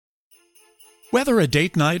Whether a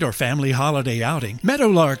date night or family holiday outing,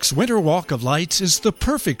 Meadowlark's Winter Walk of Lights is the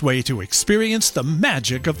perfect way to experience the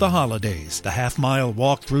magic of the holidays. The half-mile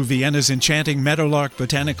walk through Vienna's enchanting Meadowlark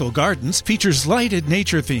Botanical Gardens features lighted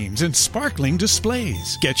nature themes and sparkling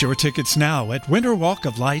displays. Get your tickets now at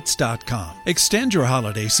winterwalkoflights.com. Extend your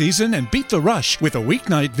holiday season and beat the rush with a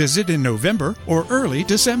weeknight visit in November or early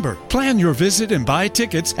December. Plan your visit and buy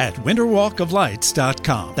tickets at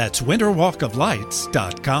winterwalkoflights.com. That's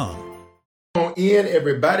winterwalkoflights.com. Come on in,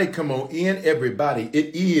 everybody. Come on in, everybody.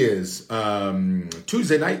 It is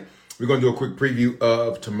Tuesday night. We're going to do a quick preview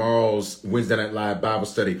of tomorrow's Wednesday Night Live Bible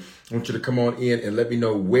study. I want you to come on in and let me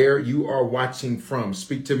know where you are watching from.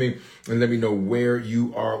 Speak to me and let me know where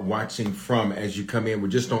you are watching from as you come in. We're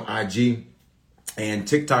just on IG and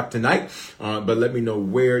TikTok tonight, but let me know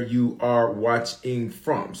where you are watching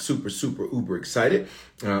from. Super, uber excited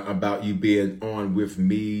about you being on with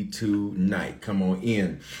me tonight. Come on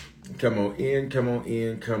in. Come on in, come on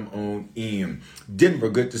in, come on in. Denver,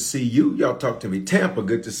 good to see you. Y'all talk to me. Tampa,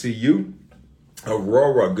 good to see you.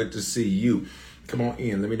 Aurora, good to see you. Come on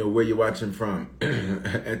in. Let me know where you're watching from.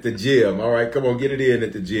 At the gym. All right, come on, get it in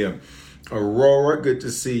at the gym. Aurora, good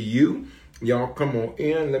to see you. Y'all come on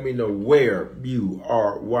in. Let me know where you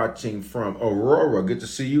are watching from. Aurora, good to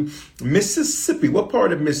see you. Mississippi, what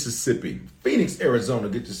part of Mississippi? Phoenix, Arizona,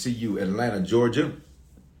 good to see you. Atlanta, Georgia,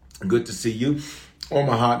 good to see you.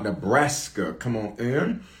 Omaha, Nebraska, come on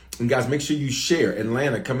in. And guys, make sure you share.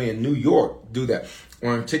 Atlanta, come in. New York, do that.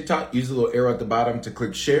 On TikTok, use the little arrow at the bottom to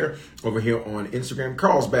click share. Over here on Instagram,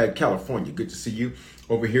 Carlsbad, California, good to see you.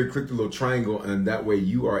 Over here, click the little triangle, and that way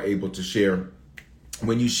you are able to share.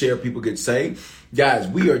 When you share, people get saved. Guys,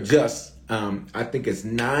 we are just, I think it's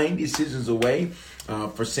 9 decisions away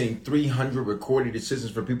for seeing 300 recorded decisions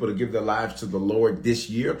for people to give their lives to the Lord this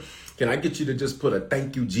year. Can I get you to just put a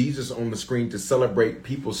thank you, Jesus, on the screen to celebrate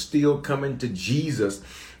people still coming to Jesus?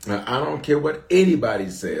 I don't care what anybody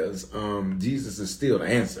says. Jesus is still the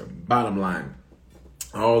answer. Bottom line,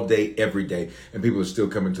 all day, every day. And people are still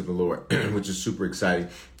coming to the Lord, which is super exciting.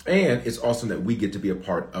 And it's awesome that we get to be a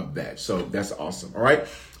part of that. So that's awesome. All right.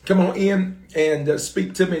 Come on in and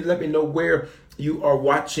speak to me. Let me know where you are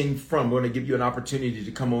watching from. We're going to give you an opportunity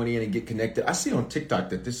to come on in and get connected. I see on TikTok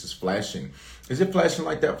that this is flashing. Is it flashing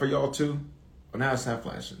like that for y'all too? Well, now it's not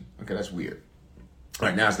flashing. Okay, that's weird. All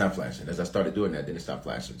right, now it's not flashing. As I started doing that, then it stopped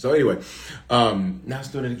flashing. So anyway, now it's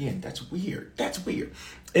doing it again. That's weird. That's weird.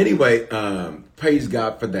 Anyway, praise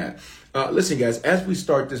God for that. Listen, guys, as we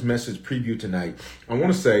start this message preview tonight, I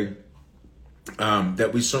want to say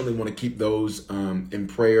that we certainly want to keep those in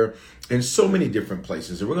prayer in so many different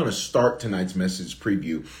places. And we're going to start tonight's message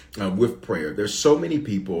preview with prayer. There's so many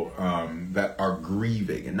people that are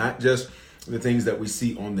grieving, and not just the things that we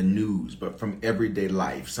see on the news, but from everyday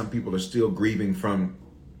life. Some people are still grieving from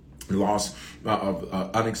loss of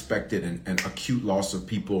unexpected and acute loss of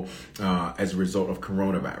people as a result of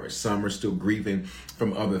coronavirus. Some are still grieving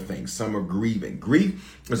from other things. Some are grieving.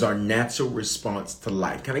 Grief is our natural response to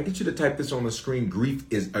life. Can I get you to type this on the screen? Grief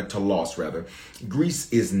is to loss, rather.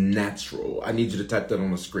 Grief is natural. I need you to type that on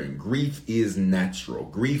the screen. Grief is natural.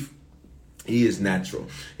 Grief is natural.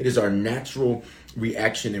 It is our natural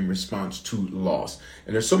reaction in response to loss.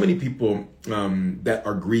 And there's so many people that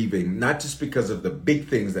are grieving, not just because of the big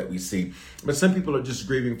things that we see, but some people are just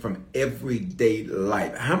grieving from everyday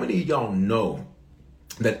life. How many of y'all know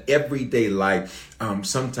that everyday life,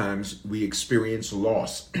 sometimes we experience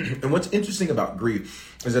loss? And what's interesting about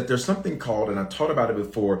grief is that there's something called, and I've taught about it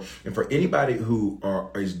before, and for anybody who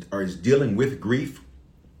is dealing with grief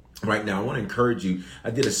right now, I want to encourage you.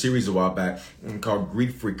 I did a series a while back called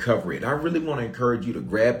Grief Recovery. And I really want to encourage you to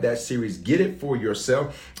grab that series, get it for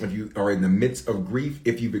yourself if you are in the midst of grief,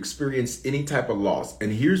 if you've experienced any type of loss.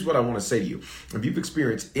 And here's what I want to say to you. If you've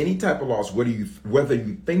experienced any type of loss, whether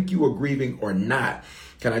you think you are grieving or not,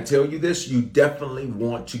 can I tell you this? You definitely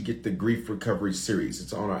want to get the Grief Recovery series.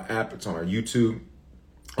 It's on our app. It's on our YouTube.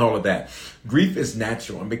 All of that. Grief is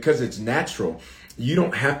natural. And because it's natural, you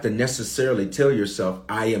don't have to necessarily tell yourself,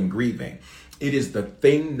 I am grieving. It is the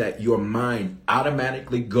thing that your mind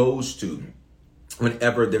automatically goes to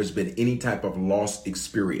whenever there's been any type of loss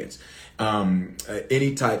experience,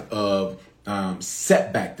 any type of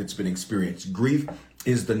setback that's been experienced. Grief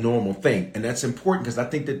is the normal thing. And that's important because I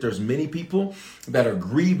think that there's many people that are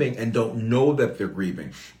grieving and don't know that they're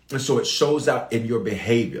grieving. And so it shows out in your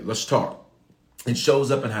behavior. Let's talk. It shows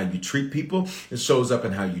up in how you treat people. It shows up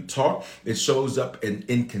in how you talk. It shows up in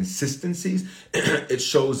inconsistencies. It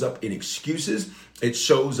shows up in excuses. It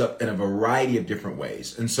shows up in a variety of different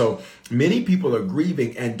ways. And so many people are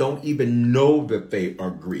grieving and don't even know that they are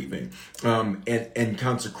grieving. And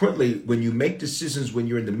consequently, when you make decisions when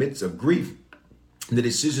you're in the midst of grief, The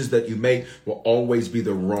decisions that you make will always be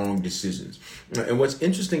the wrong decisions. And what's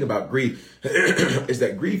interesting about grief is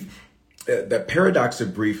that grief, that paradox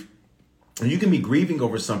of grief, you can be grieving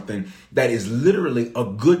over something that is literally a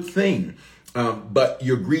good thing, but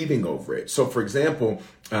you're grieving over it. So, for example,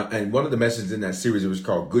 and one of the messages in that series, it was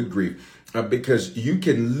called Good Grief, because you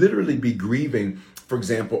can literally be grieving, for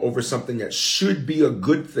example, over something that should be a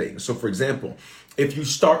good thing. So, for example, if you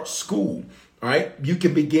start school, all right, you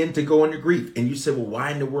can begin to go into grief. And you say, well,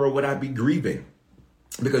 why in the world would I be grieving?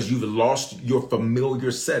 Because you've lost your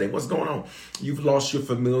familiar setting. What's going on? You've lost your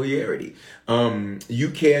familiarity. You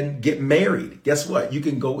can get married. Guess what? You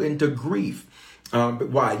can go into grief. But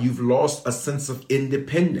why? You've lost a sense of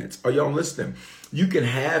independence. Are y'all listening? You can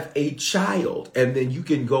have a child and then you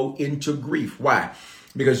can go into grief. Why?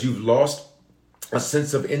 Because you've lost a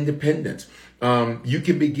sense of independence. You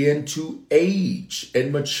can begin to age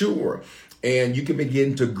and mature. And you can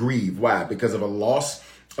begin to grieve. Why? Because of a loss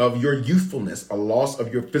of your youthfulness, a loss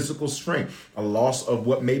of your physical strength, a loss of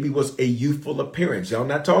what maybe was a youthful appearance. Y'all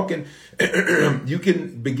not talking. You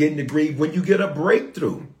can begin to grieve when you get a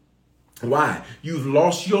breakthrough. Why? You've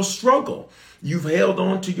lost your struggle. You've held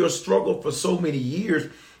on to your struggle for so many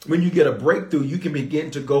years. When you get a breakthrough, you can begin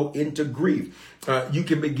to go into grief. You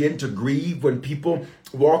can begin to grieve when people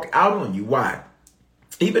walk out on you. Why?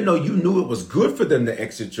 Even though you knew it was good for them to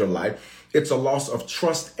exit your life, it's a loss of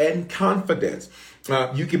trust and confidence.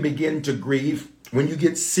 You can begin to grieve when you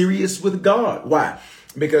get serious with God. Why?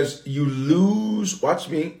 Because you lose, watch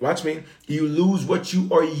me, you lose what you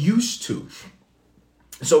are used to.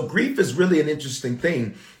 So grief is really an interesting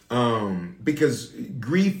thing because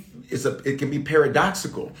grief it can be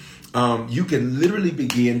paradoxical. You can literally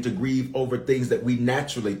begin to grieve over things that we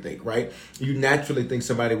naturally think, right? You naturally think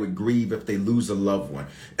somebody would grieve if they lose a loved one,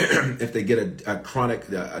 if they get a chronic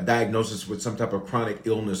diagnosis with some type of chronic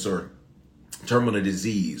illness or terminal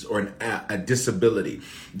disease or a disability,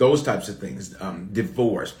 those types of things,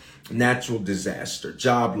 divorce, natural disaster,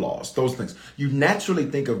 job loss, those things. You naturally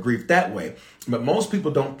think of grief that way, but most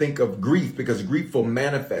people don't think of grief because grief will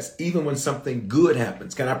manifest even when something good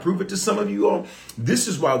happens. Can I prove it to some of you all? This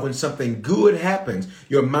is why when something good happens,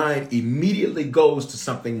 your mind immediately goes to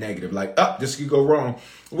something negative, like, this could go wrong.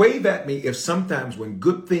 Wave at me if sometimes when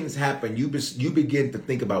good things happen, you begin to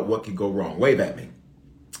think about what could go wrong. Wave at me.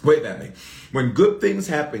 Wave at me. When good things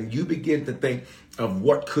happen, you begin to think of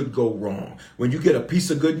what could go wrong. When you get a piece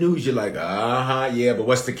of good news, you're like, yeah, but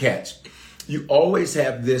what's the catch? You always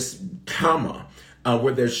have this comma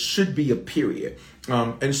where there should be a period.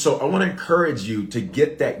 And so I want to encourage you to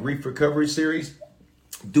get that grief recovery series.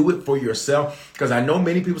 Do it for yourself, because I know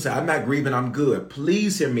many people say, I'm not grieving, I'm good.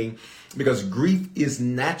 Please hear me, because grief is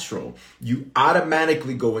natural. You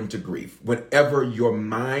automatically go into grief whenever your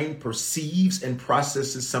mind perceives and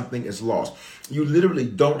processes something as lost. You literally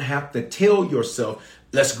don't have to tell yourself,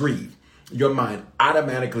 let's grieve. Your mind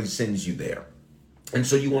automatically sends you there. And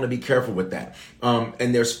so you want to be careful with that.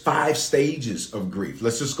 And there's 5 stages of grief.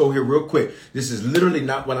 Let's just go here real quick. This is literally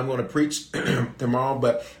not what I'm going to preach tomorrow,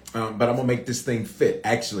 but I'm going to make this thing fit,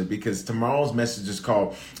 actually, because tomorrow's message is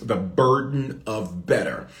called The Burden of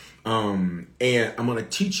Better. And I'm going to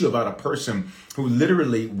teach you about a person who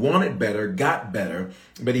literally wanted better, got better,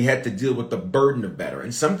 but he had to deal with the burden of better.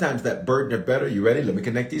 And sometimes that burden of better, you ready? Let me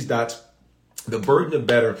connect these dots. The burden of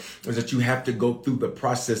better is that you have to go through the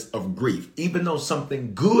process of grief. Even though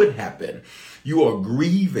something good happened, you are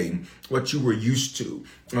grieving what you were used to.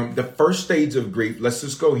 The first stage of grief, let's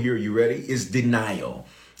just go here. You ready? Is denial.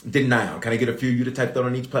 Denial. Can I get a few of you to type that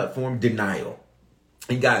on each platform? Denial.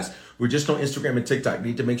 And guys, we're just on Instagram and TikTok. You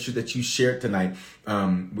need to make sure that you share it tonight.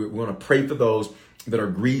 We're going to pray for those that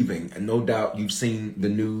are grieving. And no doubt you've seen the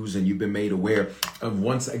news and you've been made aware of,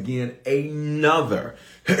 once again, another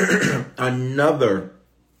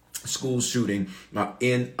school shooting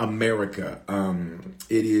in America.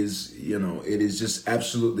 It is just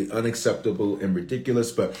absolutely unacceptable and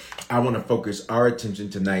ridiculous. But I want to focus our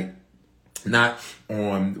attention tonight not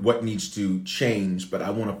on what needs to change, but I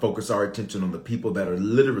want to focus our attention on the people that are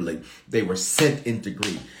literally, they were sent into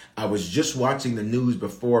grief. I was just watching the news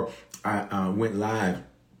before I went live,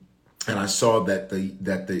 and I saw that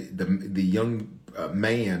the young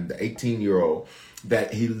man, the 18-year-old,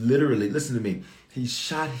 that he literally, listen to me, he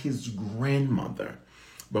shot his grandmother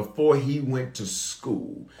before he went to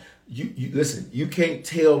school. You listen, you can't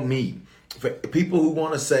tell me. For people who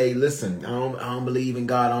want to say, listen, I don't believe in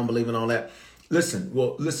God, I don't believe in all that.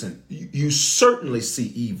 Listen, you certainly see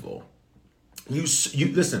evil. You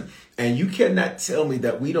listen, and you cannot tell me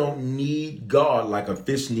that we don't need God like a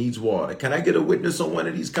fish needs water. Can I get a witness on one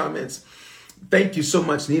of these comments? Thank you so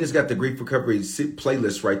much. Nina's got the grief recovery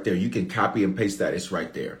playlist right there. You can copy and paste that. It's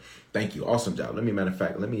right there. Thank you. Awesome job. Matter of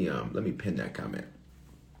fact, let me pin that comment.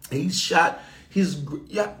 He shot his,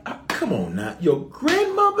 come on now. Your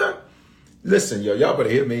grandmother. Listen, y'all better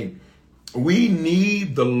hear me. We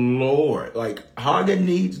need the Lord. Like Hagen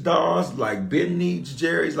needs Dawes, like Ben needs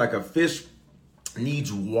Jerry's, like a fish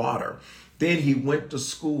needs water. Then he went to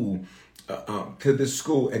school, to this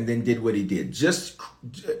school, and then did what he did.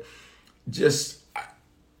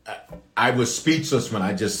 I was speechless when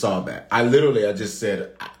I just saw that. I just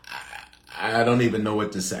said, I don't even know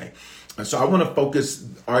what to say. And so I want to focus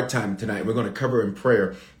our time tonight. We're going to cover in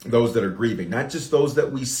prayer those that are grieving, not just those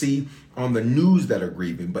that we see on the news that are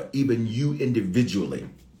grieving, but even you individually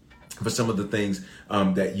for some of the things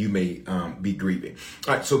that you may be grieving.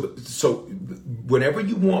 All right. So whenever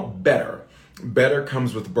you want better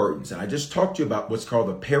comes with burdens. And I just talked to you about what's called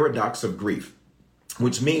the paradox of grief,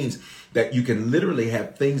 which means that you can literally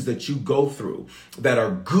have things that you go through that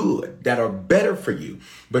are good, that are better for you,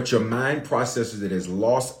 but your mind processes it as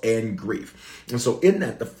loss and grief. And so in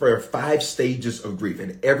that, there are 5 stages of grief.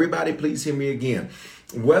 And everybody, please hear me again.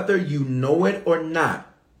 Whether you know it or not,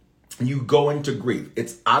 you go into grief.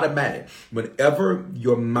 It's automatic. Whenever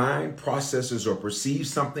your mind processes or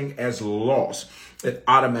perceives something as loss, it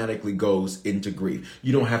automatically goes into grief.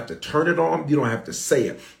 You don't have to turn it on. You don't have to say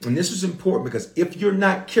it. And this is important because if you're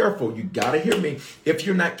not careful, you got to hear me. If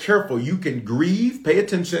you're not careful, you can grieve, pay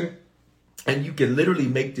attention, and you can literally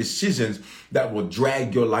make decisions that will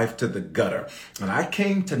drag your life to the gutter. And I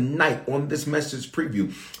came tonight on this message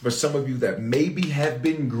preview for some of you that maybe have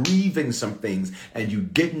been grieving some things and you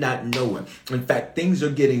did not know it. In fact, things are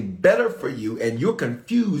getting better for you and you're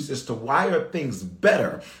confused as to why are things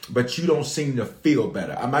better, but you don't seem to feel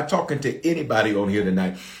better. Am I talking to anybody on here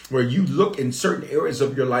tonight where you look in certain areas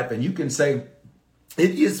of your life and you can say,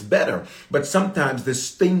 it is better, but sometimes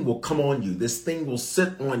this thing will come on you. This thing will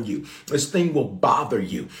sit on you. This thing will bother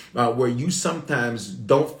you, where you sometimes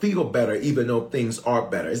don't feel better, even though things are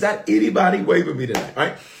better. Is that anybody? Wave at me tonight,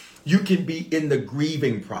 right? You can be in the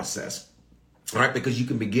grieving process, all right, because you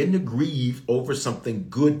can begin to grieve over something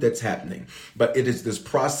good that's happening. But it is this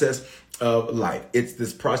process of life. It's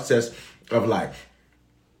this process of life.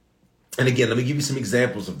 And again, let me give you some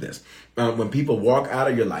examples of this. When people walk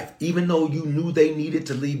out of your life, even though you knew they needed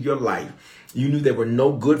to leave your life, you knew they were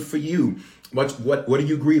no good for you. What are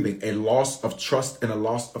you grieving? A loss of trust and a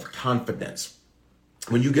loss of confidence.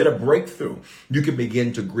 When you get a breakthrough, you can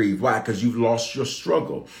begin to grieve. Why? Because you've lost your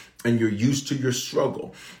struggle and you're used to your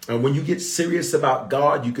struggle. And when you get serious about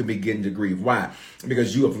God, you can begin to grieve. Why?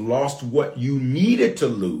 Because you have lost what you needed to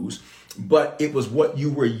lose, but it was what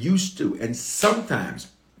you were used to. And sometimes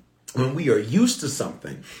when we are used to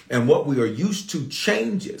something and what we are used to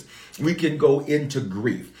changes, we can go into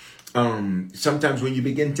grief. Sometimes when you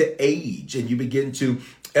begin to age and you begin to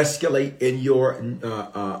escalate in your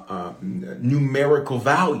numerical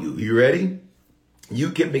value, you ready?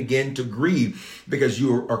 You can begin to grieve because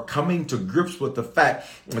you are coming to grips with the fact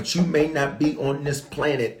that you may not be on this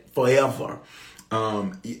planet forever.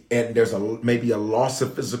 And there's maybe a loss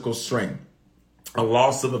of physical strength, a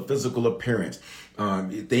loss of a physical appearance.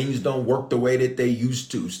 Things don't work the way that they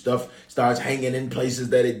used to. Stuff starts hanging in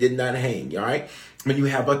places that it did not hang. All right. When you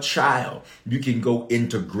have a child, you can go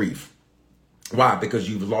into grief. Why? Because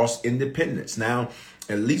you've lost independence. Now,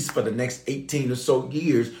 at least for the next 18 or so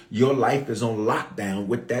years, your life is on lockdown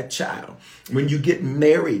with that child. When you get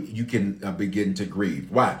married, you can begin to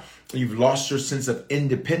grieve. Why? You've lost your sense of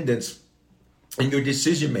independence in your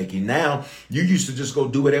decision making. Now, you used to just go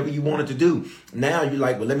do whatever you wanted to do. Now you're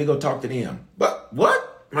like, well, let me go talk to them. But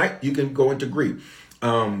what? Right? You can go into grief.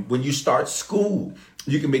 When you start school,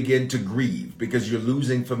 you can begin to grieve because you're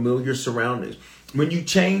losing familiar surroundings. When you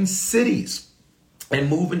change cities and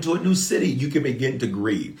move into a new city, you can begin to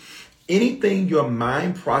grieve. Anything your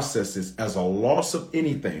mind processes as a loss of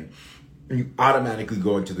anything, you automatically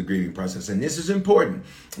go into the grieving process. And this is important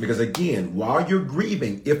because, again, while you're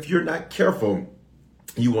grieving, if you're not careful,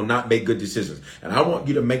 you will not make good decisions. And I want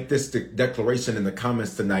you to make this declaration in the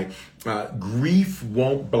comments tonight. Grief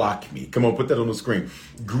won't block me. Come on, put that on the screen.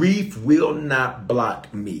 Grief will not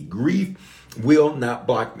block me. Grief will not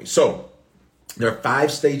block me. So there are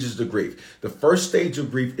 5 stages of grief. The first stage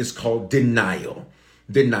of grief is called denial.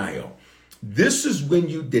 Denial. This is when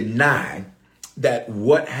you deny that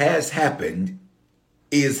what has happened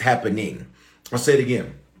is happening. I'll say it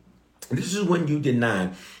again. This is when you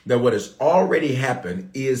deny that what has already happened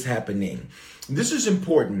is happening. This is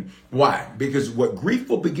important. Why? Because what grief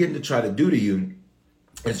will begin to try to do to you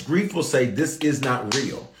is grief will say, this is not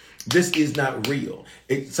real. This is not real.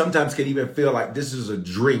 It sometimes can even feel like this is a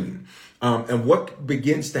dream. And what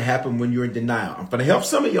begins to happen when you're in denial? I'm going to help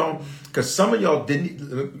some of y'all because some of y'all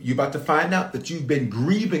you're about to find out that you've been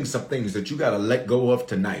grieving some things that you got to let go of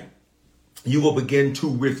tonight. You will begin to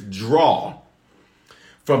withdraw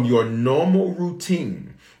from your normal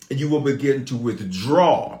routine, and you will begin to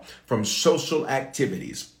withdraw from social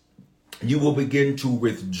activities. You will begin to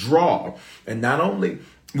withdraw. And not only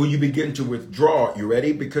will you begin to withdraw, you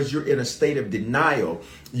ready? Because you're in a state of denial,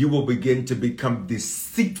 you will begin to become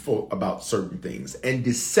deceitful about certain things and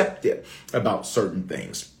deceptive about certain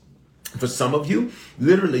things. For some of you,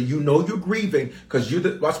 literally, you're grieving because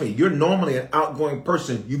watch me, you're normally an outgoing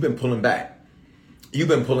person. You've been pulling back. You've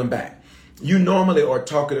been pulling back. You normally are a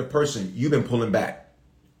talkative person. You've been pulling back.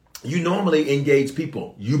 You normally engage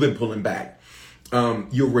people. You've been pulling back.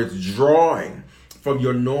 You're withdrawing from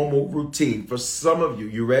your normal routine. For some of you,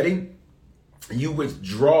 you ready? You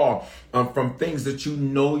withdraw from things that you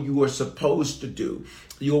know you are supposed to do.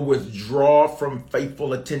 You'll withdraw from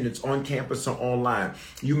faithful attendance on campus or online.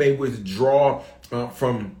 You may withdraw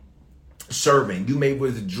from serving. You may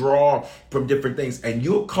withdraw from different things. And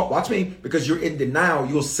watch me, because you're in denial,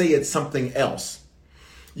 you'll say it's something else.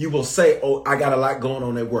 You will say, oh, I got a lot going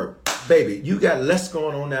on at work. Baby, you got less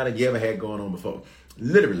going on now than you ever had going on before.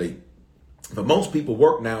 Literally. But most people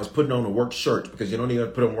work now is putting on a work shirt because you don't even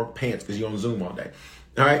put on work pants because you're on Zoom all day.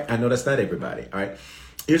 All right. I know that's not everybody. All right.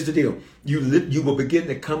 Here's the deal. You will begin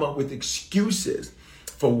to come up with excuses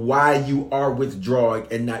for why you are withdrawing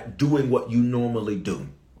and not doing what you normally do.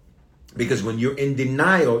 Because when you're in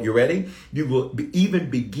denial, you ready? You will even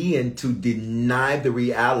begin to deny the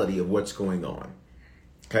reality of what's going on.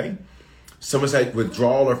 Okay. Someone said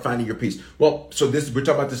withdrawal or finding your peace. Well, so we're talking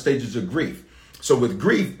about the stages of grief. So with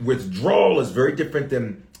grief, withdrawal is very different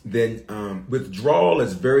than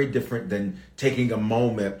taking a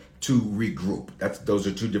moment to regroup. Those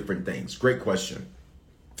are two different things. Great question.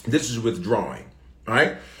 This is withdrawing. All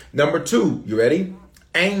right. Number 2, you ready?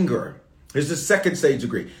 Anger. Here's the second stage of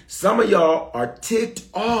grief. Some of y'all are ticked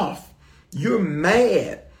off. You're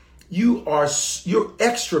mad. You're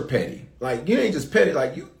extra petty. Like you ain't just petty,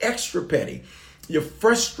 like you extra petty. You're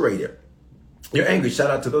frustrated. You're angry.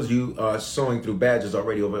 Shout out to those of you sewing through badges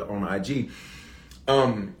already over on IG.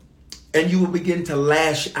 And you will begin to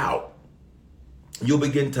lash out. You'll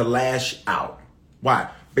begin to lash out. Why?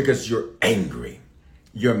 Because you're angry.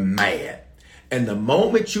 You're mad. And the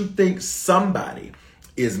moment you think somebody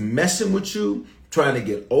is messing with you, trying to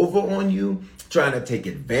get over on you, trying to take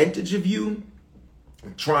advantage of you,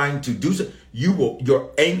 trying to do so,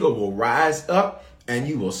 your anger will rise up and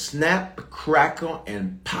you will snap, crackle,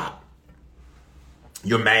 and pop.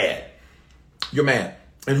 You're mad. You're mad.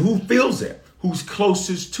 And who feels it? Who's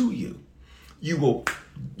closest to you? You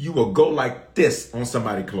will go like this on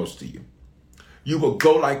somebody close to you. You will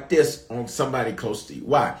go like this on somebody close to you.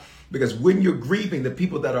 Why? Because when you're grieving, the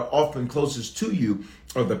people that are often closest to you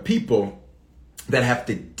are the people that have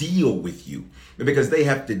to deal with you. And because they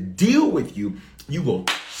have to deal with you, you will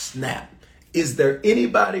snap. Is there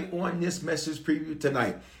anybody on this message preview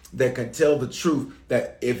tonight that can tell the truth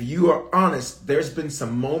that if you are honest, there's been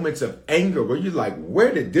some moments of anger where you're like,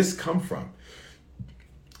 where did this come from?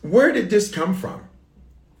 Where did this come from?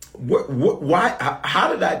 Why?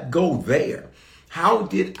 How did I go there? How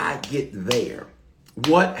did I get there?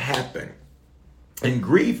 What happened? And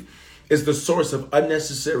grief is the source of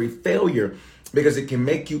unnecessary failure because it can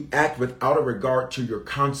make you act without a regard to your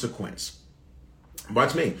consequence.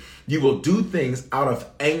 Watch me. You will do things out of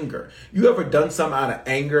anger. You ever done something out of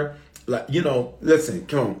anger? Like, listen,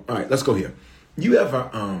 come on. All right, let's go here. You ever,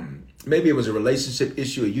 maybe it was a relationship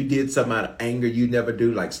issue or you did something out of anger you never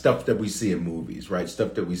do, like stuff that we see in movies, right?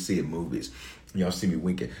 Stuff that we see in movies. Y'all see me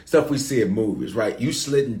winking. Stuff we see in movies, right? You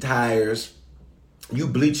slitting tires, you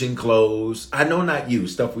bleaching clothes. I know not you,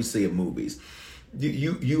 stuff we see in movies.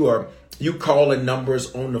 You calling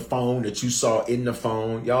numbers on the phone that you saw in the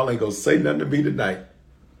phone. Y'all ain't gonna say nothing to me tonight.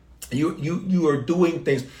 You are doing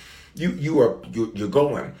things. You're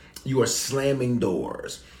going. You are slamming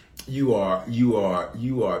doors. You are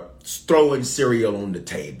throwing cereal on the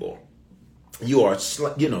table. You are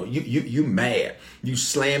you mad. You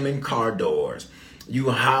slamming car doors.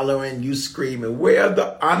 You hollering. You screaming. Where are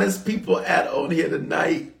the honest people at on here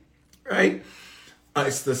tonight? Right?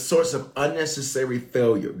 It's the source of unnecessary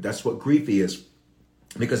failure. That's what grief is,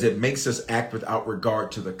 because it makes us act without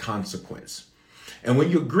regard to the consequence. And when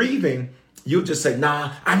you're grieving, you'll just say,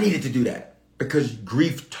 nah, I needed to do that because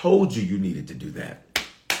grief told you needed to do that.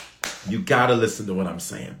 You got to listen to what I'm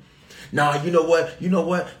saying. Nah, you know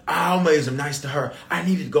what? I always am nice to her. I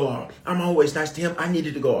needed to go off. I'm always nice to him. I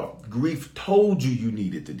needed to go off. Grief told you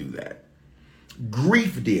needed to do that.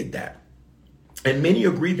 Grief did that. And many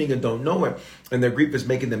are grieving and don't know it. And their grief is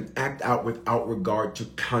making them act out without regard to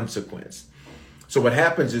consequence. So what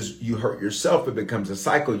happens is you hurt yourself. It becomes a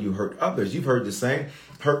cycle. You hurt others. You've heard the saying,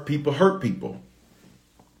 hurt people, hurt people.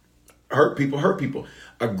 Hurt people, hurt people.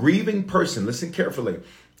 A grieving person, listen carefully,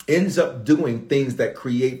 ends up doing things that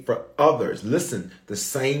create for others, listen, the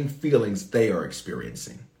same feelings they are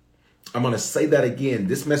experiencing. I'm going to say that again.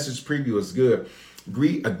 This message preview is good.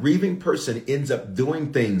 A grieving person ends up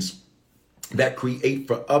doing things that create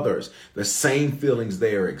for others the same feelings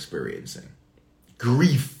they are experiencing.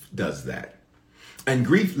 Grief does that. And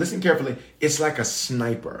grief, listen carefully, it's like a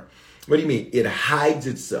sniper. What do you mean? It hides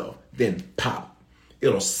itself, then pop.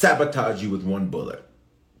 It'll sabotage you with one bullet.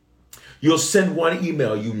 You'll send one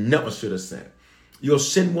email you never should have sent. You'll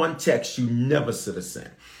send one text you never should have sent.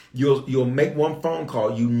 You'll make one phone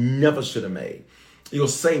call you never should have made. You'll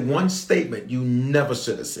say one statement you never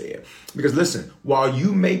should have said. Because listen, while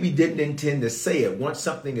you maybe didn't intend to say it, once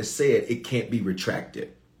something is said, it can't be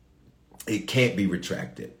retracted. It can't be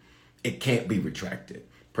retracted. It can't be retracted.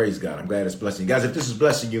 Praise God. I'm glad it's blessing you. Guys, if this is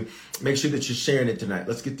blessing you, make sure that you're sharing it tonight.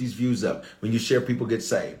 Let's get these views up. When you share, people get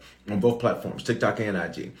saved on both platforms, TikTok and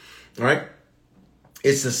IG. All right.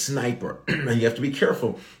 It's a sniper and you have to be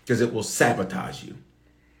careful because it will sabotage you.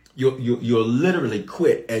 You'll literally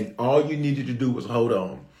quit and all you needed to do was hold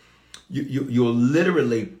on. You'll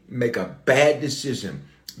literally make a bad decision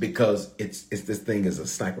because it's this thing is a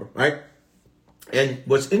sniper, right? And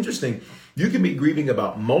what's interesting, you can be grieving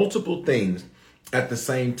about multiple things at the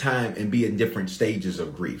same time and be in different stages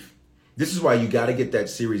of grief. This is why you got to get that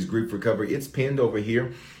series, Grief Recovery. It's pinned over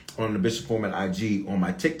here on the Bishop Foreman IG. On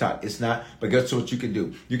my TikTok, it's not. But guess what you can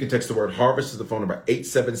do? You can text the word harvest to the phone number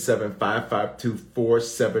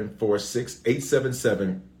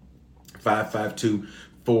 877-552-4746.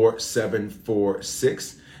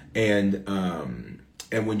 877-552-4746. And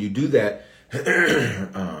when you do that,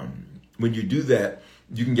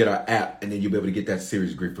 you can get our app and then you'll be able to get that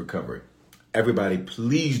series, Grief Recovery. Everybody,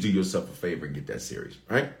 please do yourself a favor and get that series,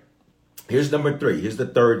 right? Here's number 3. Here's the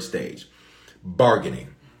third stage,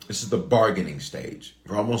 bargaining. This is the bargaining stage.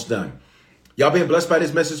 We're almost done. Y'all being blessed by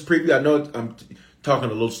this message preview? I know I'm talking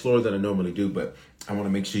a little slower than I normally do, but I want to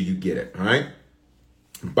make sure you get it, all right?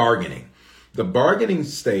 Bargaining. The bargaining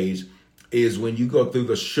stage is when you go through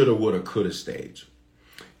the shoulda, woulda, coulda stage.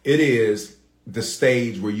 It is the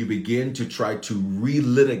stage where you begin to try to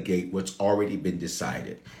relitigate what's already been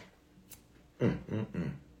decided.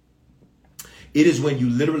 It is when you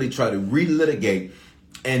literally try to relitigate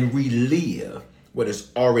and relive what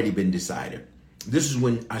has already been decided. This is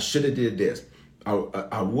when I should have did this.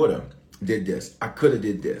 I would have did this. I could have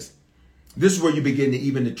did this. This is where you begin to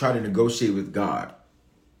even to try to negotiate with God.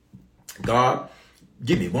 God,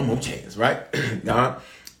 give me one more chance, right? God,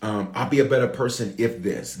 I'll be a better person if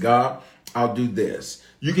this. God, I'll do this.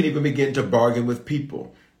 You can even begin to bargain with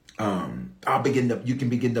people. You can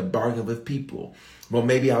begin to bargain with people. Well,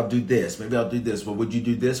 maybe I'll do this. Maybe I'll do this. Well, would you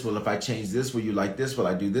do this? Well, if I change this, will you like this? Will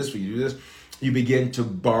I do this? Will you do this? You begin to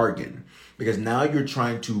bargain because now you're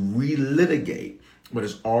trying to relitigate what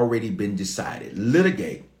has already been decided.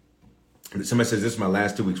 Litigate. Somebody says, this is my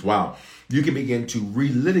last 2 weeks. Wow. You can begin to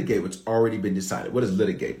relitigate what's already been decided. What is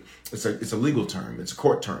litigate? It's a legal term. It's a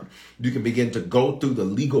court term. You can begin to go through the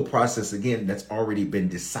legal process again that's already been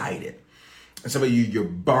decided. And some of you're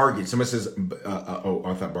bargaining. Somebody says,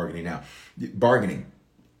 I thought bargaining now. Bargaining.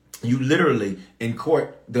 You literally, in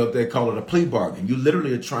court, they call it a plea bargain. You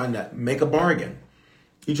literally are trying to make a bargain.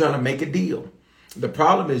 You're trying to make a deal. The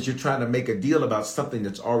problem is you're trying to make a deal about something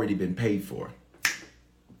that's already been paid for.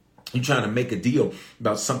 You're trying to make a deal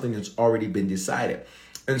about something that's already been decided.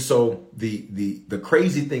 And so the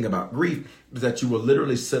crazy thing about grief is that you will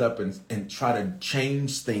literally sit up and try to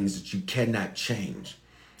change things that you cannot change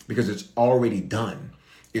because it's already done.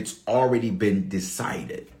 It's already been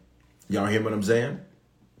decided. Y'all hear what I'm saying?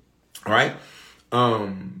 All right.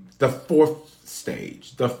 The fourth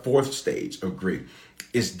stage of grief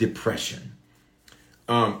is depression.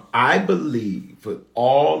 I believe with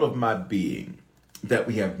all of my being that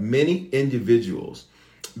we have many individuals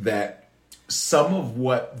that some of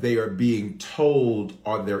what they are being told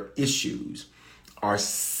are their issues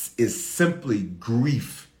is simply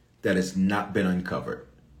grief that has not been uncovered.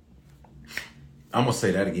 I'm going to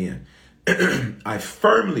say that again. I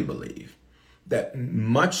firmly believe that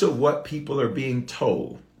much of what people are being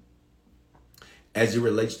told as it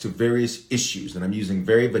relates to various issues, and I'm using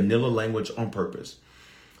very vanilla language on purpose,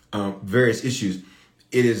 various issues,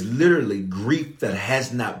 it is literally grief that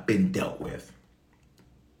has not been dealt with.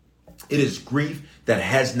 It is grief that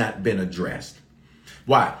has not been addressed.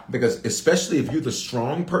 Why? Because especially if you're the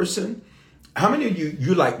strong person, How many of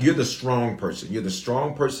you're the strong person? You're the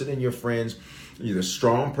strong person in your friends. You're the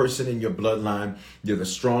strong person in your bloodline. You're the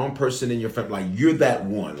strong person in your family. Like you're that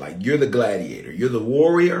one. Like you're the gladiator. You're the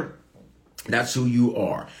warrior. That's who you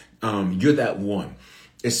are. You're that one.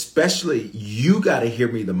 Especially you got to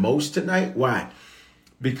hear me the most tonight. Why?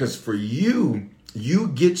 Because for you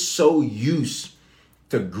get so used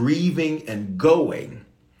to grieving and going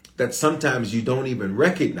that sometimes you don't even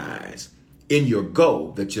recognize in your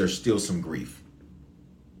go that there's still some grief.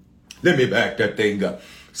 Let me back that thing up.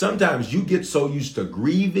 Sometimes you get so used to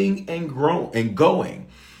grieving and going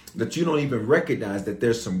that you don't even recognize that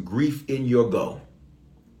there's some grief in your go.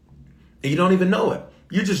 And you don't even know it.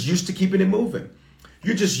 You're just used to keeping it moving.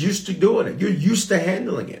 You're just used to doing it. You're used to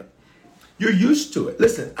handling it. You're used to it.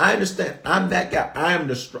 Listen, I understand. I'm that guy. I'm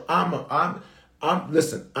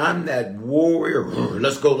that warrior.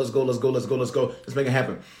 Let's go. Let's make it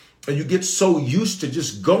happen. And you get so used to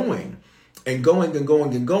just going and going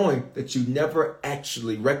that you never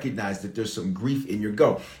actually recognize that there's some grief in your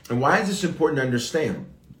go. And why is this important to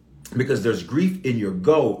understand? Because there's grief in your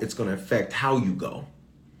go, it's going to affect how you go.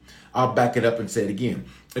 I'll back it up and say it again.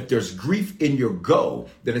 If there's grief in your go,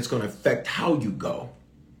 then it's going to affect how you go.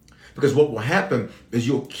 Because what will happen is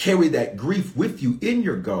you'll carry that grief with you in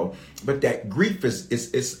your go, but that grief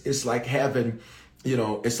is like having,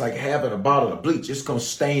 it's like having a bottle of bleach. It's going to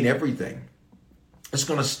stain everything. It's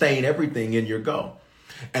going to stain everything in your go.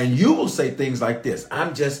 And you will say things like this: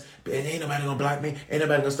 ain't nobody going to block me. Ain't nobody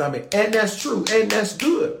going to stop me. And that's true. And that's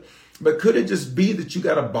good. But could it just be that you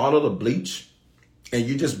got a bottle of bleach and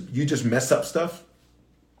you just mess up stuff?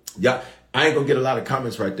 Yeah, I ain't going to get a lot of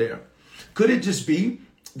comments right there. Could it just be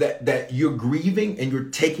that you're grieving and you're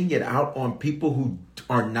taking it out on people who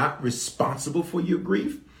are not responsible for your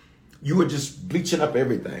grief? You are just bleaching up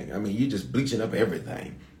everything. I mean, you're just bleaching up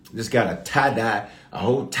everything. Just got a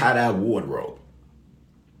whole tie-dye wardrobe,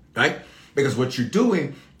 right? Because what you're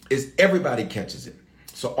doing is everybody catches it.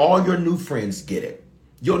 So all your new friends get it.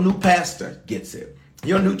 Your new pastor gets it.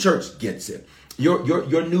 Your new church gets it. Your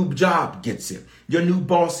new job gets it. Your new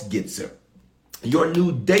boss gets it. Your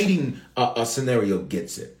new dating scenario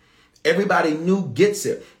gets it. Everybody new gets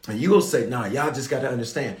it. And you will say, nah, y'all just got to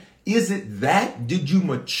understand. Is it that? Did you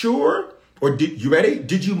mature? Or did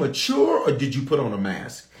you mature or did you put on a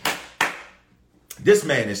mask? This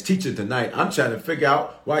man is teaching tonight. I'm trying to figure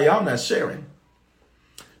out why y'all not sharing.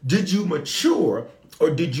 Did you mature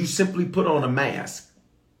or did you simply put on a mask?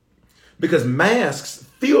 Because masks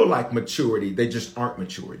feel like maturity. They just aren't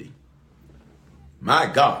maturity. My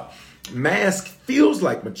God. Mask feels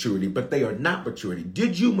like maturity, but they are not maturity.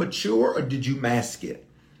 Did you mature or did you mask it?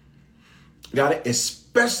 Got it?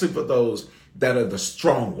 Especially for those that are the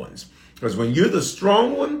strong ones. Because when you're the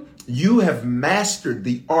strong one, you have mastered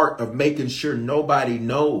the art of making sure nobody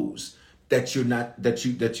knows that you're not, that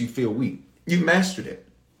you feel weak. You mastered it.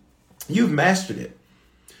 You've mastered it.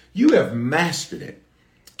 You have mastered it.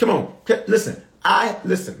 Come on. Listen. I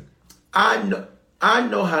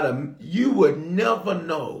know how to, you would never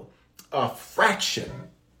know a fraction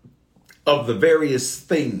of the various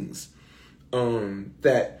things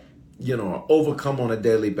that, are overcome on a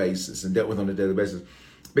daily basis and dealt with on a daily basis.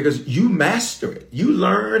 Because you master it. You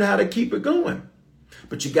learn how to keep it going.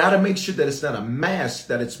 But you got to make sure that it's not a mask,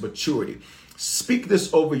 that it's maturity. Speak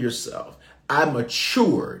this over yourself. I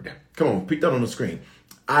matured. Come on, put that on the screen.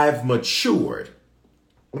 I've matured.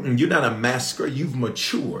 You're not a masker. You've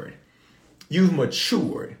matured. You've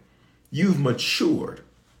matured. You've matured.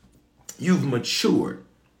 You've matured.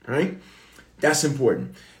 Right? That's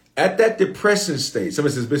important. At that depression stage,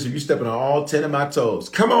 somebody says, Bishop, you stepping on all 10 of my toes.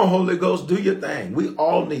 Come on, Holy Ghost, do your thing. We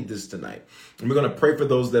all need this tonight. And we're going to pray for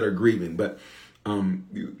those that are grieving. But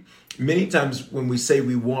many times when we say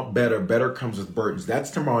we want better, better comes with burdens.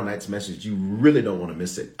 That's tomorrow night's message. You really don't want to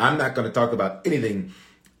miss it. I'm not going to talk about anything.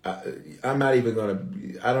 I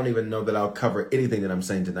don't even know that I'll cover anything that I'm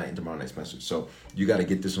saying tonight in tomorrow night's message. So you got to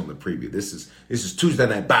get this on the preview. This is Tuesday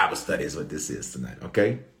night Bible study is what this is tonight.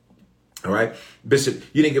 Okay. All right. Bishop,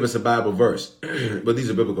 you didn't give us a Bible verse, but these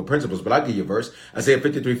are biblical principles, but I'll give you a verse. Isaiah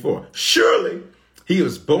 53:4. Surely he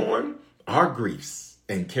was born our griefs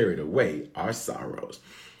and carried away our sorrows.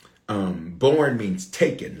 Born means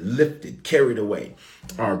taken, lifted, carried away.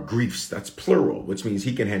 Our griefs, that's plural, which means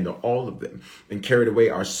he can handle all of them, and carried away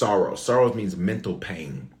our sorrows. Sorrows means mental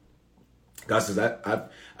pain. God says,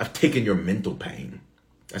 I've taken your mental pain.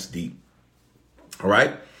 That's deep. All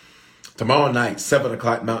right. Tomorrow night, 7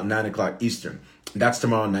 o'clock Mountain, 9 o'clock Eastern. That's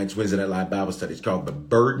tomorrow night's Wednesday Night Live Bible study. It's called The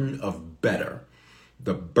Burden of Better.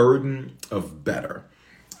 The Burden of Better.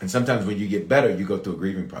 And sometimes when you get better, you go through a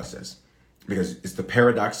grieving process because it's the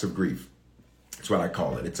paradox of grief. That's what I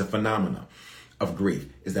call it. It's a phenomenon of grief,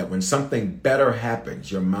 is that when something better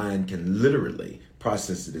happens, your mind can literally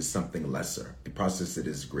process it as something lesser. It processes it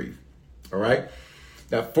as grief. All right.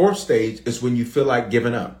 That fourth stage is when you feel like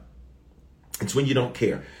giving up. It's when you don't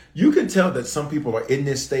care. You can tell that some people are in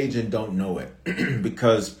this stage and don't know it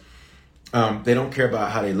because they don't care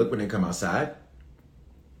about how they look when they come outside.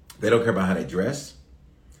 They don't care about how they dress.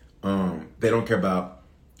 They don't care about,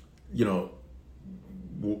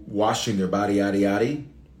 washing their body, yada, yada.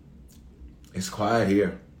 It's quiet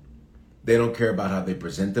here. They don't care about how they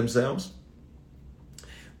present themselves.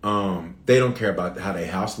 They don't care about how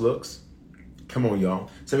their house looks. Come on,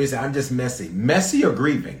 y'all. Somebody say, I'm just messy. Messy or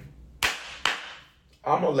grieving?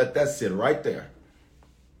 I'm going to let that sit right there.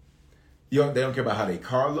 They don't care about how their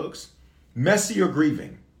car looks. Messy or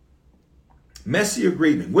grieving? Messy or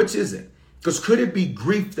grieving? Which is it? Because could it be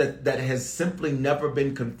grief that has simply never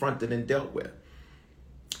been confronted and dealt with?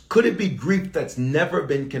 Could it be grief that's never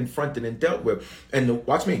been confronted and dealt with? And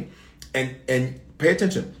watch me. And pay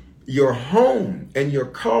attention. Your home and your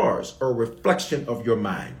cars are a reflection of your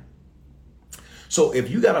mind. So if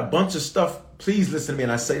you got a bunch of stuff, please listen to me.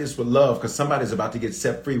 And I say this with love because somebody's about to get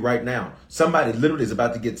set free right now. Somebody literally is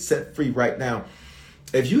about to get set free right now.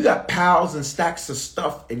 If you got piles and stacks of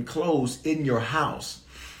stuff and clothes in your house,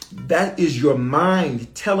 that is your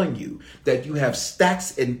mind telling you that you have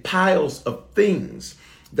stacks and piles of things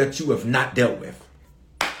that you have not dealt with.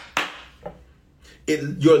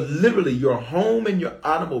 Your home and your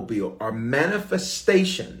automobile are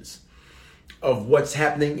manifestations of what's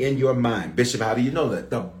happening in your mind. Bishop, how do you know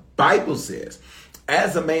that? The Bible says,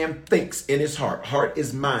 as a man thinks in his heart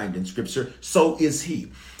is mind in scripture, so is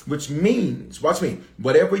he. Which means, watch me,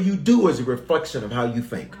 whatever you do is a reflection of how you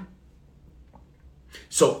think.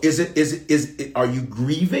 So are you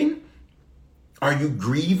grieving? Are you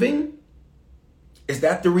grieving? Is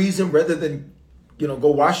that the reason rather than,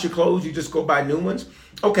 go wash your clothes, you just go buy new ones?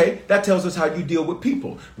 Okay, that tells us how you deal with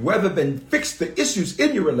people. Rather than fix the issues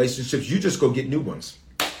in your relationships, you just go get new ones.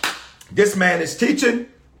 This man is teaching.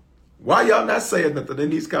 Why y'all not saying nothing in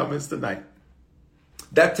these comments tonight?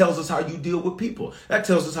 That tells us how you deal with people. That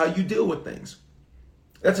tells us how you deal with things.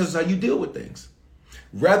 That tells us how you deal with things.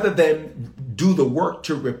 Rather than do the work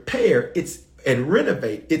to repair and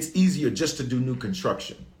renovate, it's easier just to do new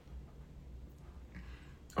construction.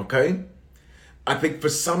 Okay? I think for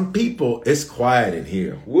some people, it's quiet in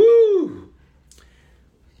here. Woo!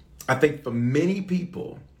 I think for many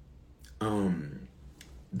people,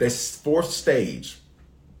 this fourth stage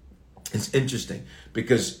is interesting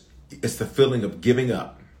because it's the feeling of giving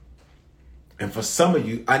up. And for some of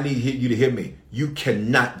you, I need you to hear me. You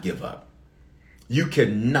cannot give up. You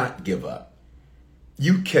cannot give up.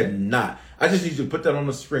 You cannot. I just need you to put that on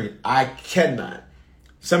the screen. I cannot.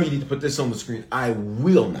 Some of you need to put this on the screen. I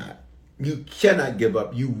will not. You cannot give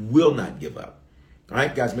up. You will not give up. All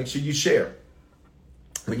right, guys, make sure you share.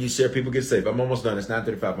 When you share, people get saved. I'm almost done. It's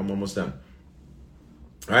 9:35. I'm almost done.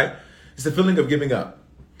 All right. It's the feeling of giving up.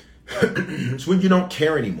 It's when you don't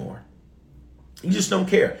care anymore. You just don't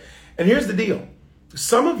care. And here's the deal.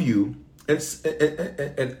 Some of you and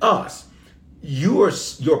us, your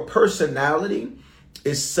personality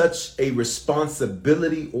is such a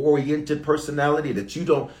responsibility-oriented personality that you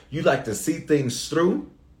like to see things through.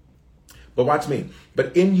 But watch me.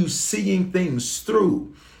 But in you seeing things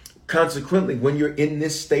through, consequently, when you're in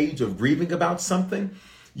this stage of grieving about something,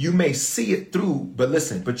 you may see it through, but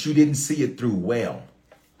listen, but you didn't see it through well.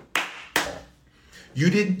 You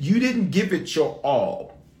didn't give it your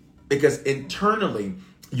all because internally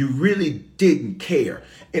you really didn't care.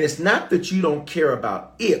 And it's not that you don't care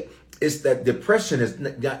about it. It's that depression has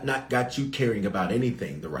not got you caring about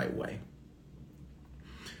anything the right way.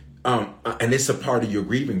 And it's a part of your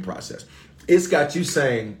grieving process. It's got you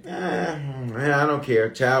saying, I don't care,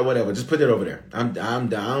 child, whatever. Just put it over there. I'm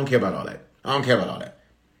done. I don't care about all that. I don't care about all that.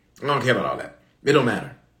 I don't care about all that. It don't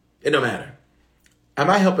matter. It don't matter. Am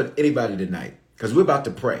I helping anybody tonight? Because we're about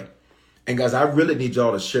to pray. And guys, I really need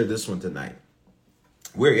y'all to share this one tonight.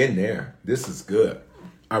 We're in there. This is good.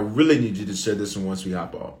 I really need you to share this one once we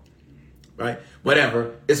hop off. Right?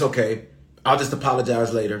 Whatever. It's okay. I'll just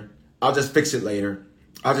apologize later. I'll just fix it later.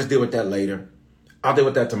 I'll just deal with that later. I'll deal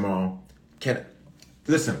with that tomorrow.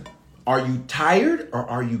 Listen, are you tired or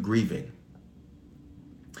are you grieving?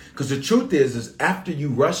 Because the truth is after you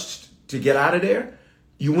rushed to get out of there,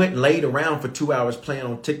 you went and laid around for 2 hours playing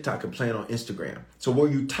on TikTok and playing on Instagram. So were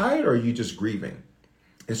you tired or are you just grieving?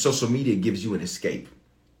 And social media gives you an escape.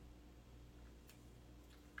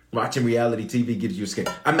 Watching reality TV gives you escape.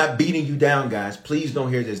 I'm not beating you down, guys. Please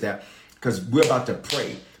don't hear this. That because we're about to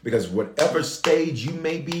pray. Because whatever stage you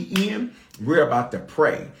may be in, we're about to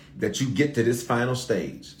pray that you get to this final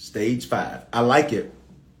stage, stage 5. I like it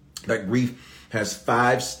that grief has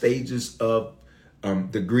 5 stages of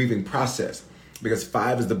the grieving process, because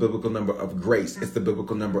 5 is the biblical number of grace. It's the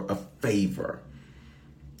biblical number of favor.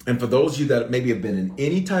 And for those of you that maybe have been in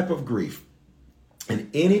any type of grief, and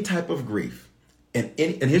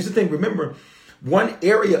here's the thing, remember, one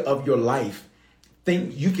area of your life,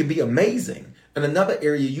 think you can be amazing. In another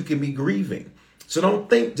area, you can be grieving. So don't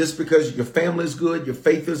think just because your family is good, your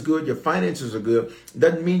faith is good, your finances are good,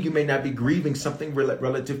 doesn't mean you may not be grieving something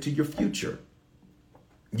relative to your future.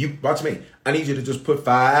 You watch me. I need you to just put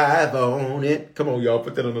 5 on it. Come on, y'all,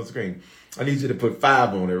 put that on the screen. I need you to put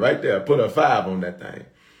 5 on it right there. Put a 5 on that thing.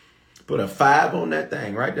 Put a 5 on that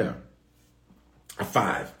thing right there. A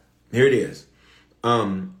 5. Here it is.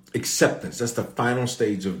 Acceptance. That's the final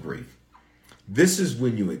stage of grief. This is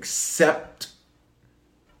when you accept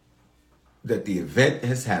that the event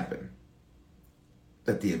has happened.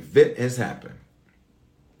 That the event has happened.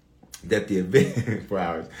 That the event for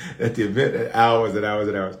hours. That the event hours and hours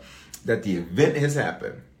and hours. That the event has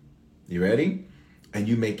happened. You ready? And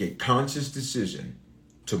you make a conscious decision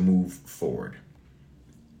to move forward.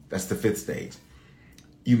 That's the 5th stage.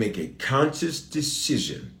 You make a conscious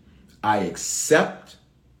decision. I accept.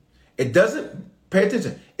 It doesn't, pay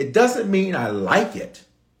attention. It doesn't mean I like it.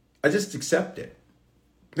 I just accept it.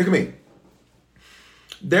 Look at me.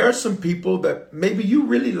 There are some people that maybe you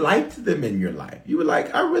really liked them in your life. You were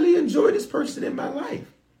like, I really enjoy this person in my life.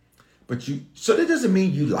 So that doesn't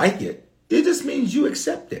mean you like it. It just means you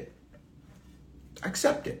accept it.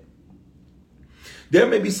 Accept it. There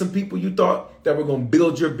may be some people you thought that were going to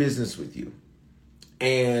build your business with you,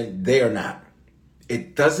 and they are not.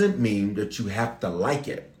 It doesn't mean that you have to like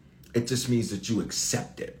it. It just means that you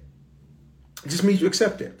accept it. It just means you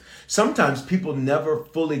accept it. Sometimes people never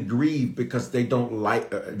fully grieve because they don't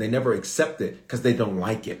like, they never accept it because they don't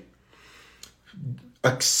like it.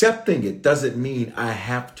 Accepting it doesn't mean I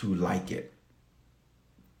have to like it.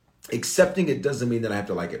 Accepting it doesn't mean that I have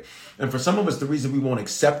to like it. And for some of us, the reason we won't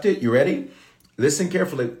accept it, you ready? Listen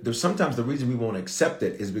carefully. There's sometimes the reason we won't accept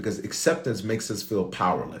it is because acceptance makes us feel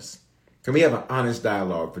powerless. Can we have an honest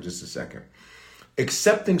dialogue for just a second?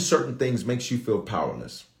 Accepting certain things makes you feel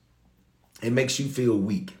powerless. It makes you feel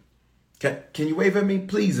weak. Can you wave at me,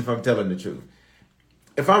 please, if I'm telling the truth?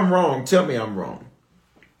 If I'm wrong, tell me I'm wrong.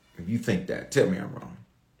 If you think that, tell me I'm wrong.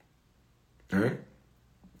 All right?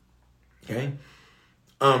 Okay?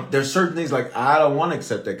 There's certain things like I don't want to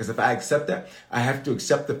accept that, because if I accept that, I have to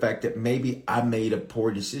accept the fact that maybe I made a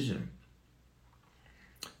poor decision.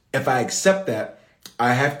 If I accept that,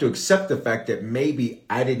 I have to accept the fact that maybe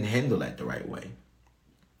I didn't handle that the right way.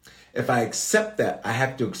 If I accept that, I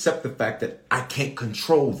have to accept the fact that I can't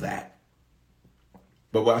control that.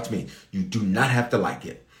 But watch me. You do not have to like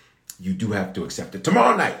it. You do have to accept it.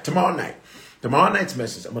 Tomorrow night's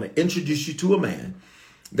message, I'm going to introduce you to a man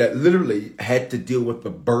that literally had to deal with the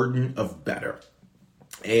burden of better.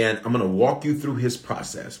 And I'm going to walk you through his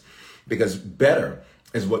process, because better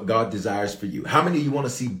is what God desires for you. How many of you want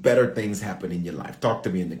to see better things happen in your life? Talk to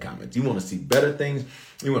me in the comments. You want to see better things?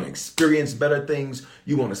 You want to experience better things?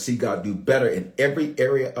 You want to see God do better in every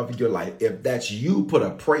area of your life? If that's you, put a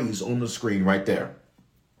praise on the screen right there.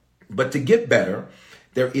 But to get better,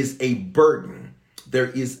 there is a burden. There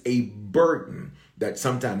is a burden that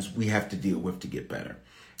sometimes we have to deal with to get better.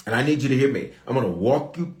 And I need you to hear me. I'm going to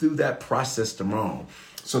walk you through that process tomorrow,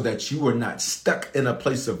 so that you are not stuck in a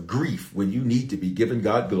place of grief when you need to be giving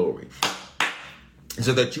God glory.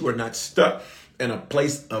 So that you are not stuck in a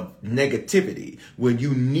place of negativity when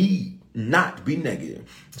you need not be negative.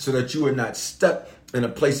 So that you are not stuck in a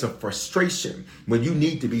place of frustration when you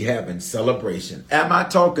need to be having celebration. Am I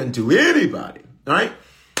talking to anybody? All right.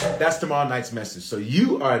 That's tomorrow night's message. So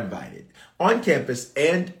you are invited on campus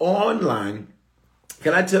and online.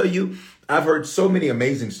 Can I tell you, I've heard so many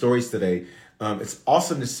amazing stories today. It's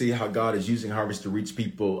awesome to see how God is using Harvest to reach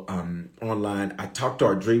people online. I talk to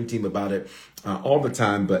our dream team about it all the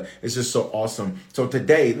time, but it's just so awesome. So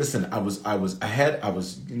today, listen, I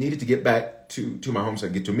needed to get back to my home so I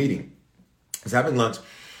could get to a meeting. I was having lunch.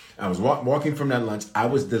 I was walking from that lunch. I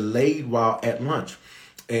was delayed while at lunch,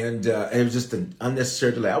 and it was just an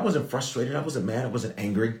unnecessary delay. I wasn't frustrated. I wasn't mad. I wasn't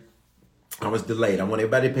angry. I was delayed. I want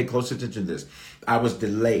everybody to pay close attention to this. I was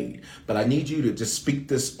delayed, but I need you to just speak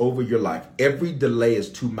this over your life. Every delay is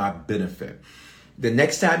to my benefit. The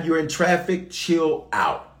next time you're in traffic, chill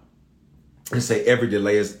out and say every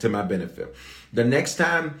delay is to my benefit. The next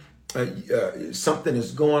time something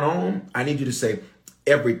is going on, I need you to say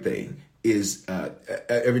everything is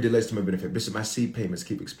every delay is to my benefit. Bishop, my seed payments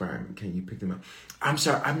keep expiring. Can you pick them up? I'm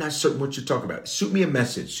sorry, I'm not certain what you're talking about. Shoot me a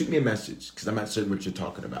message because I'm not certain what you're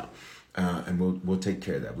talking about. And we'll take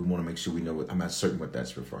care of that. We want to make sure we know I'm not certain what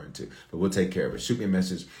that's referring to, but we'll take care of it. Shoot me a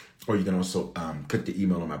message, or you can also click the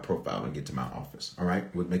email on my profile and get to my office. All right.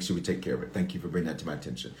 We'll make sure we take care of it. Thank you for bringing that to my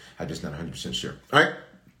attention. I'm just not 100% sure. All right.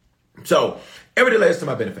 So every delay is to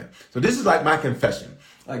my benefit. So this is like my confession.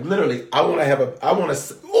 Like literally,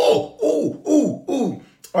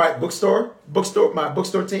 All right, my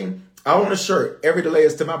bookstore team. I want a shirt. Every delay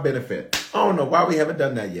is to my benefit. I don't know why we haven't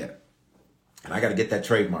done that yet. And I got to get that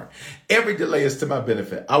trademark. Every delay is to my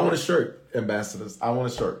benefit. I want a shirt, ambassadors. I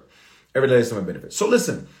want a shirt. Every delay is to my benefit. So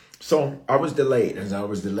listen, I was delayed. As I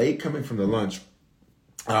was delayed coming from the lunch,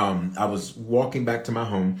 I was walking back to my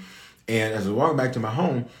home. And as I was walking back to my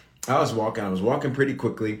home, I was walking pretty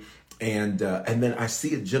quickly. And then I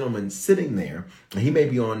see a gentleman sitting there. And he may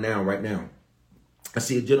be on right now. I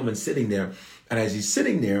see a gentleman sitting there. And as he's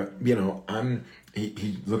sitting there,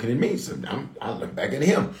 he's looking at me. So I look back at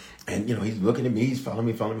him. And, he's looking at me. He's following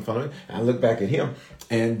me. And I look back at him.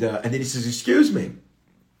 And then he says, excuse me.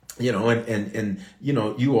 You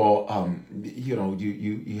all,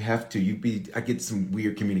 you have to, I get some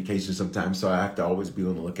weird communication sometimes. So I have to always be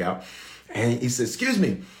on the lookout. And he said, excuse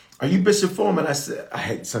me, are you Bishop Foreman? I said, I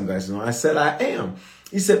had sunglasses on. I said, I am.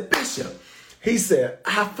 He said, Bishop. He said,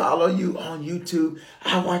 I follow you on YouTube.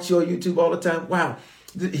 I watch you on YouTube all the time. Wow.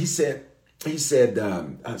 He said,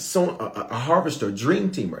 a harvester, a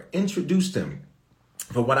dream teamer, introduced him.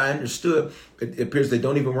 From what I understood, it appears they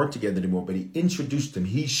don't even work together anymore, but he introduced him.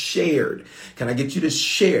 He shared. Can I get you to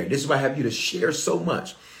share? This is why I have you to share so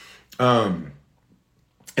much. And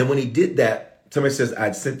when he did that, somebody says,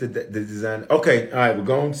 I'd sent the design. Okay, all right, we're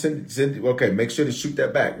going to send. Okay, make sure to shoot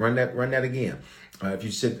that back. Run that again. If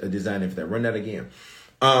you sent a design for that, run that again.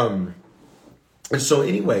 And so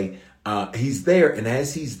anyway, he's there. And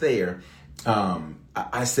as he's there,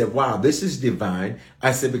 I said, wow, this is divine.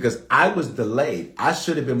 I said, because I was delayed. I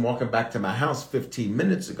should have been walking back to my house 15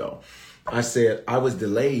 minutes ago. I said, I was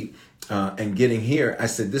delayed and getting here. I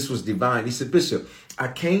said, this was divine. He said, Bishop, I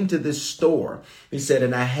came to this store. He said,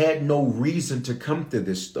 and I had no reason to come to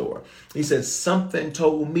this store. He said, something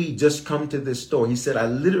told me just come to this store. He said,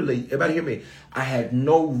 everybody hear me? I had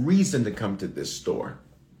no reason to come to this store.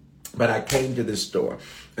 But I came to this store.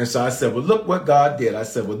 And so I said, well, look what God did. I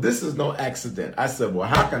said, well, this is no accident. I said, well,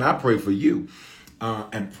 how can I pray for you?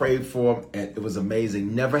 And prayed for him. And it was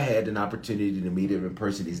amazing. Never had an opportunity to meet him in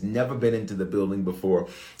person. He's never been into the building before.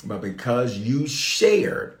 But because you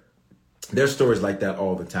shared, there's stories like that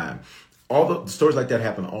all the time. All the stories like that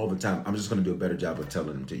happen all the time. I'm just going to do a better job of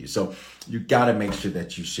telling them to you. So you got to make sure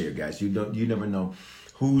that you share, guys. You never know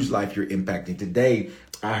whose life you're impacting. Today,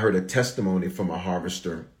 I heard a testimony from a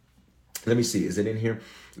harvester. Let me see. Is it in here?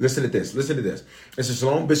 Listen to this. This is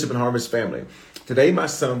Shalom Bishop and Harvest family. Today, my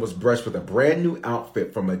son was blessed with a brand new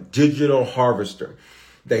outfit from a digital harvester.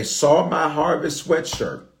 They saw my harvest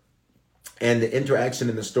sweatshirt and the interaction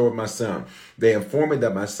in the store with my son. They informed me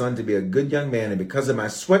that my son to be a good young man. And because of my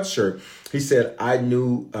sweatshirt, he said,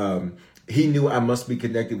 he knew I must be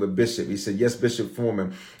connected with Bishop. He said, yes, Bishop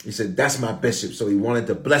Foreman. He said, that's my bishop. So he wanted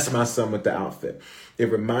to bless my son with the outfit.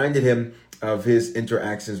 It reminded him of his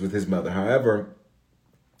interactions with his mother. However,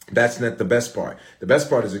 that's not the best part. The best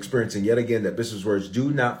part is experiencing yet again that Bishop's words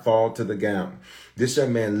do not fall to the ground. This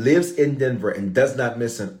young man lives in Denver and does not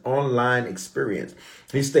miss an online experience.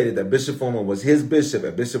 He stated that Bishop Foreman was his bishop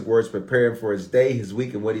and Bishop words preparing for his day, his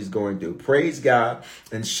week, and what he's going to do. Praise God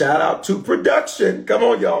and shout out to production. Come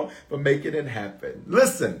on, y'all, for making it happen.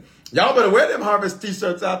 Listen, y'all better wear them Harvest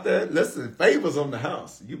t-shirts out there. Listen, favors on the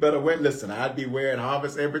house. You better wear. Listen, I'd be wearing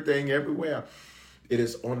Harvest everything everywhere. It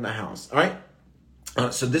is on the house. All right.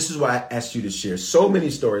 So this is why I asked you to share. So many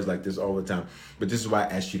stories like this all the time, but this is why I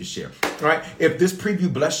asked you to share. All right. If this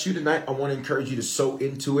preview blessed you tonight, I want to encourage you to sow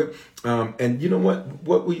into it. And you know what?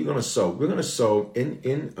 What were you going to sow? We're going to sow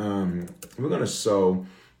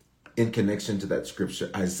in connection to that scripture,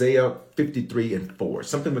 Isaiah 53:4,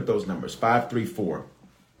 something with those numbers, 5, 3, 4,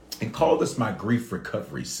 and call this my grief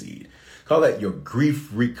recovery seed. Call that your grief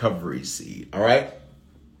recovery seed. All right.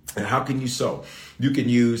 And how can you sow? You can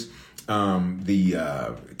use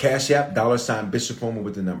the Cash App, $ Bishop Foreman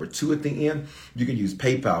with the number 2 at the end. You can use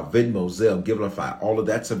PayPal, Venmo, Zelle, Givelify. All of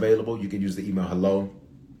that's available. You can use the email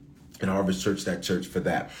hello@harvestchurch.church for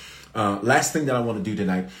that. Last thing that I want to do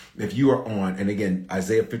tonight, if you are on, and again,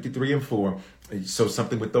 Isaiah 53:4, so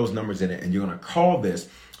something with those numbers in it, and you're going to call this,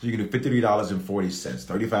 so you can do $53.40,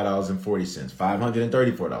 $35.40,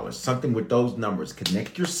 $534, something with those numbers.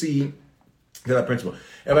 Connect your seed to that principle.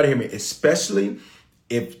 Everybody hear me, especially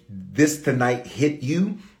if this tonight hit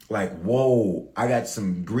you like, whoa,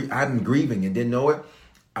 I'm grieving and didn't know it,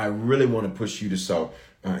 I really want to push you to sow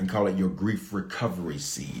and call it your grief recovery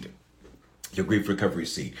seed. Your grief recovery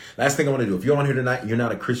seed. Last thing I want to do, if you're on here tonight and you're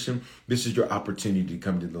not a Christian, this is your opportunity to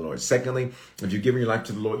come to the Lord. Secondly, if you've given your life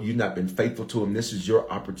to the Lord, you've not been faithful to him, this is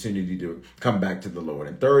your opportunity to come back to the Lord.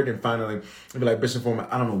 And third and finally, you'll be like, Bishop Foreman,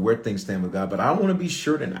 I don't know where things stand with God, but I want to be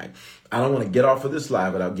sure tonight. I don't want to get off of this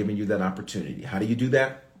live without giving you that opportunity. How do you do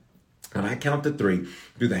that? When I count to 3,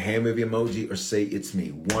 do the hand wave emoji or say it's me.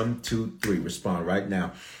 1, 2, 3. Respond right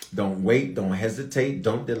now. Don't wait. Don't hesitate.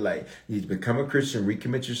 Don't delay. You need to become a Christian,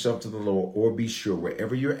 recommit yourself to the Lord, or be sure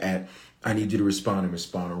wherever you're at, I need you to respond and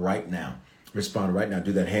respond right now. Respond right now.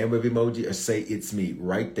 Do that hand wave emoji or say it's me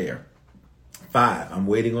right there. 5, I'm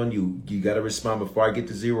waiting on you. You got to respond before I get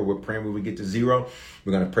to 0. We're praying when we get to 0.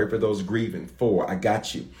 We're going to pray for those grieving. 4, I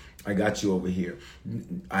got you. I got you over here.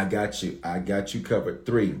 I got you. I got you covered.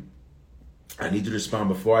 3, I need you to respond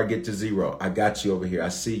before I get to 0. I got you over here. I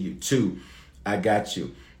see you. 2, I got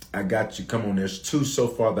you. I got you. Come on. There's 2 so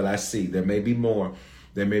far that I see. There may be more.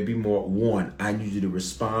 There may be more. 1, I need you to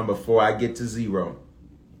respond before I get to 0.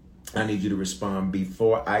 I need you to respond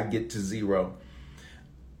before I get to 0.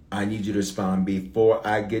 I need you to respond before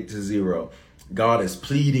I get to 0. God is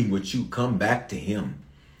pleading with you. Come back to him.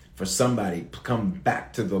 For somebody, come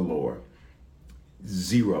back to the Lord.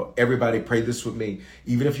 0. Everybody pray this with me.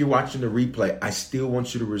 Even if you're watching the replay, I still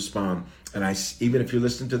want you to respond. And even if you're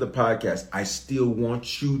listening to the podcast, I still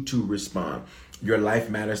want you to respond. Your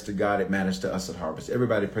life matters to God. It matters to us at Harvest.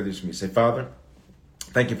 Everybody pray this with me. Say, Father,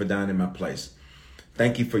 thank you for dying in my place.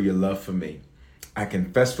 Thank you for your love for me. I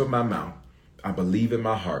confess with my mouth, I believe in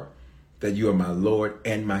my heart that you are my Lord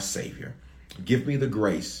and my Savior. Give me the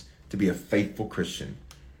grace to be a faithful Christian.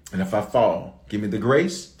 And if I fall, give me the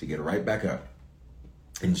grace to get right back up.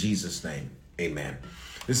 In Jesus' name, amen.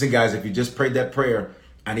 Listen, guys, if you just prayed that prayer,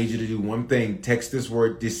 I need you to do one thing. Text this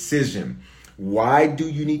word decision. Why do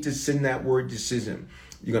you need to send that word decision?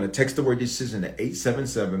 You're going to text the word decision to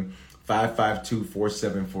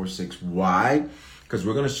 877-552-4746. Why? Because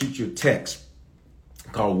we're going to shoot you a text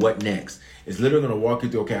called What Next? It's literally going to walk you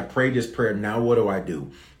through, okay, I prayed this prayer. Now what do I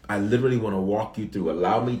do? I literally want to walk you through.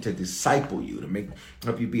 Allow me to disciple you, to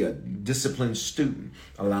help you be a disciplined student.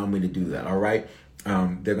 Allow me to do that, all right?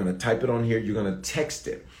 They're going to type it on here. You're going to text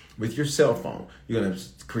it with your cell phone. You're going to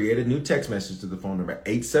create a new text message to the phone number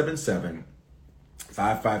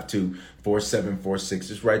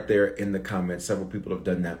 877-552-4746. It's right there in the comments. Several people have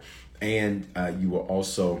done that. And you will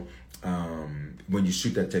also, when you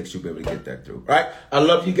shoot that text, you'll be able to get that through. All right. I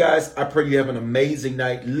love you guys. I pray you have an amazing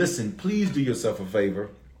night. Listen, please do yourself a favor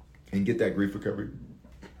and get that grief recovery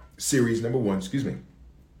series, number 1.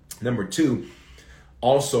 Number 2,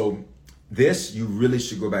 also, this, you really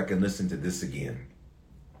should go back and listen to this again.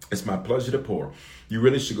 It's my pleasure to pour. You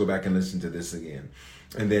really should go back and listen to this again.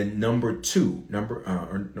 And then number 3,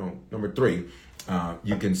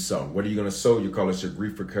 you can sow. What are you going to sow? You call it your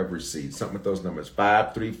grief recovery seed. Something with those numbers,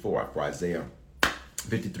 5, 3, 4 for Isaiah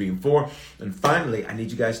 53 and 4. And finally, I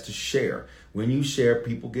need you guys to share. When you share,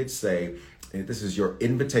 people get saved. And this is your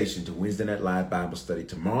invitation to Wednesday Night Live Bible Study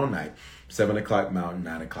tomorrow night, 7 o'clock Mountain,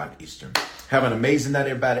 9 o'clock Eastern. Have an amazing night,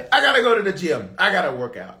 everybody. I got to go to the gym. I got to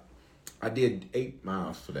work out. I did 8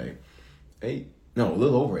 miles today. A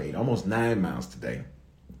little over 8, almost 9 miles today.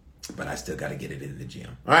 But I still got to get it in the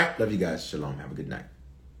gym. All right. Love you guys. Shalom. Have a good night.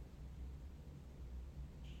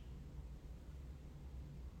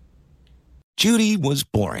 Judy was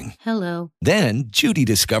boring. Hello. Then Judy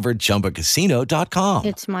discovered ChumbaCasino.com.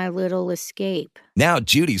 It's my little escape. Now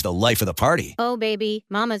Judy's the life of the party. Oh, baby,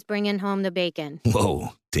 mama's bringing home the bacon. Whoa,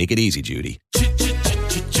 take it easy, Judy.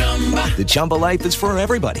 The Chumba life is for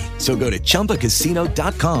everybody. So go to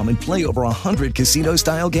ChumbaCasino.com and play over 100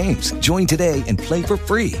 casino-style games. Join today and play for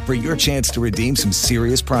free for your chance to redeem some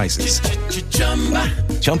serious prizes.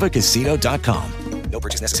 ChumbaCasino.com. No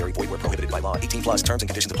purchase necessary. Void where prohibited by law. 18 plus terms and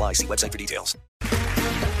conditions apply. See website for details.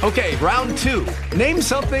 Okay, round 2. Name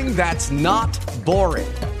something that's not boring.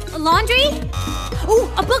 A laundry? Ooh,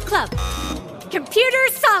 a book club. Computer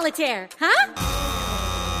solitaire, huh?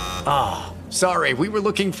 Ah, sorry. We were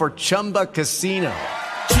looking for Chumba Casino.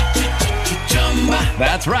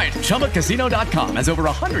 That's right. ChumbaCasino.com has over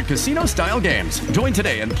 100 casino-style games. Join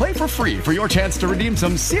today and play for free for your chance to redeem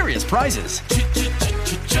some serious prizes.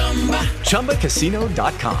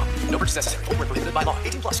 ChumbaCasino.com. No purchase necessary. Void where prohibited by law.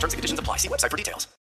 18 plus terms and conditions apply. See website for details.